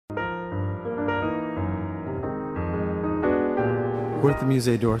We're at the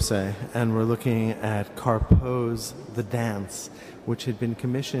Musée d'Orsay, and we're looking at Carpeaux' The Dance, which had been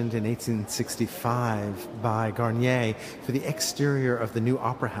commissioned in 1865 by Garnier for the exterior of the new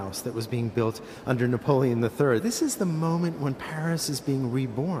opera house that was being built under Napoleon III. This is the moment when Paris is being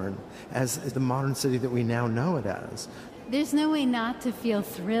reborn as the modern city that we now know it as. There's no way not to feel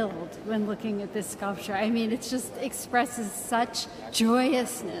thrilled when looking at this sculpture. I mean, it just expresses such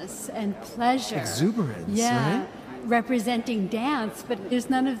joyousness and pleasure. Exuberance, right? Representing dance, but there's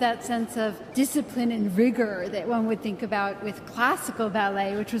none of that sense of discipline and rigor that one would think about with classical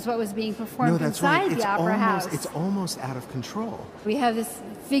ballet, which was what was being performed inside the opera house. It's almost out of control. We have this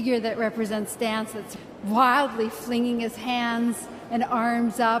figure that represents dance that's wildly flinging his hands and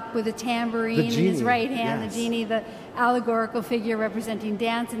arms up with a tambourine in his right hand, yes. The genie, the allegorical figure representing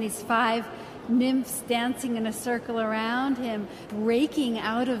dance, and these 5 nymphs dancing in a circle around him, breaking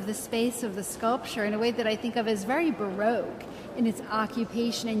out of the space of the sculpture in a way that I think of as very Baroque in its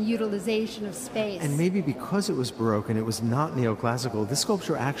occupation and utilization of space. And maybe because it was Baroque and it was not neoclassical, this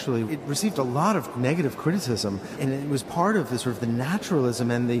sculpture it received a lot of negative criticism, and it was part of the sort of the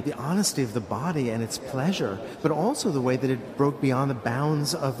naturalism and the honesty of the body and its pleasure, but also the way that it broke beyond the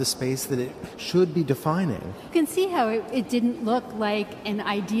bounds of the space that it should be defining. You can see how it didn't look like an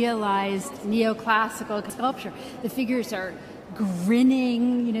idealized neoclassical sculpture. The figures are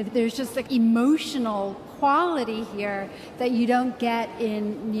grinning, there's just like emotional quality here that you don't get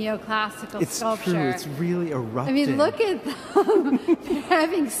in neoclassical sculpture. It's true. It's really erupting. I mean, look at them. They're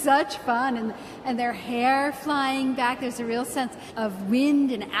having such fun, and their hair flying back. There's a real sense of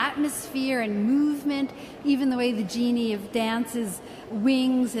wind and atmosphere and movement. Even the way the genie of dance's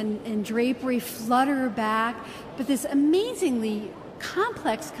wings and drapery flutter back. But this amazingly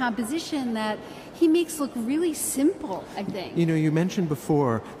complex composition that he makes look really simple, I think. You mentioned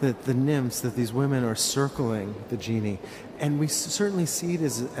before that the nymphs, that these women are circling the genie, and we certainly see it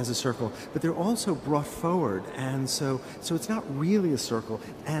as a circle, but they're also brought forward, and so it's not really a circle.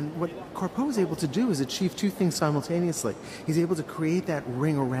 And what Carpeaux is able to do is achieve 2 things simultaneously. He's able to create that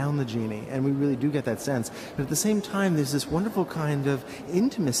ring around the genie, and we really do get that sense. But at the same time, there's this wonderful kind of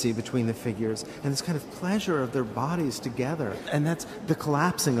intimacy between the figures, and this kind of pleasure of their bodies together, and that's the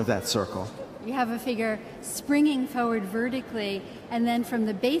collapsing of that circle. You have a figure springing forward vertically, and then from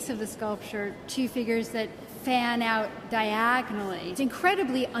the base of the sculpture, 2 figures that fan out diagonally. It's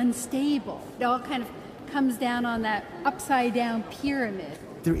incredibly unstable. It all kind of comes down on that upside-down pyramid.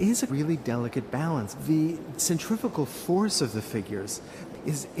 There is a really delicate balance. The centrifugal force of the figures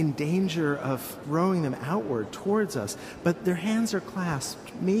is in danger of throwing them outward towards us, but their hands are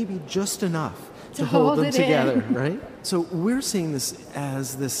clasped maybe just enough to hold them together, right? So we're seeing this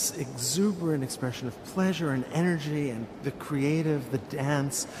as this exuberant expression of pleasure and energy and the creative, the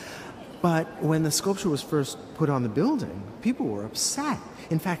dance. But when the sculpture was first put on the building, people were upset.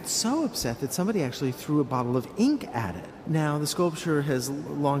 In fact, so upset that somebody actually threw a bottle of ink at it. Now, the sculpture has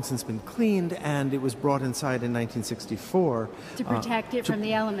long since been cleaned, and it was brought inside in 1964. To protect it from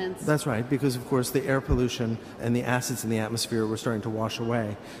the elements. That's right, because, of course, the air pollution and the acids in the atmosphere were starting to wash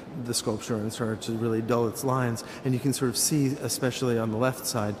away the sculpture and started to really dull its lines. And you can sort of see, especially on the left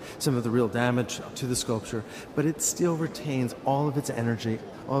side, some of the real damage to the sculpture. But it still retains all of its energy,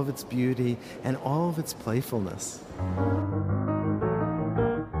 all of its beauty, and all of its playfulness.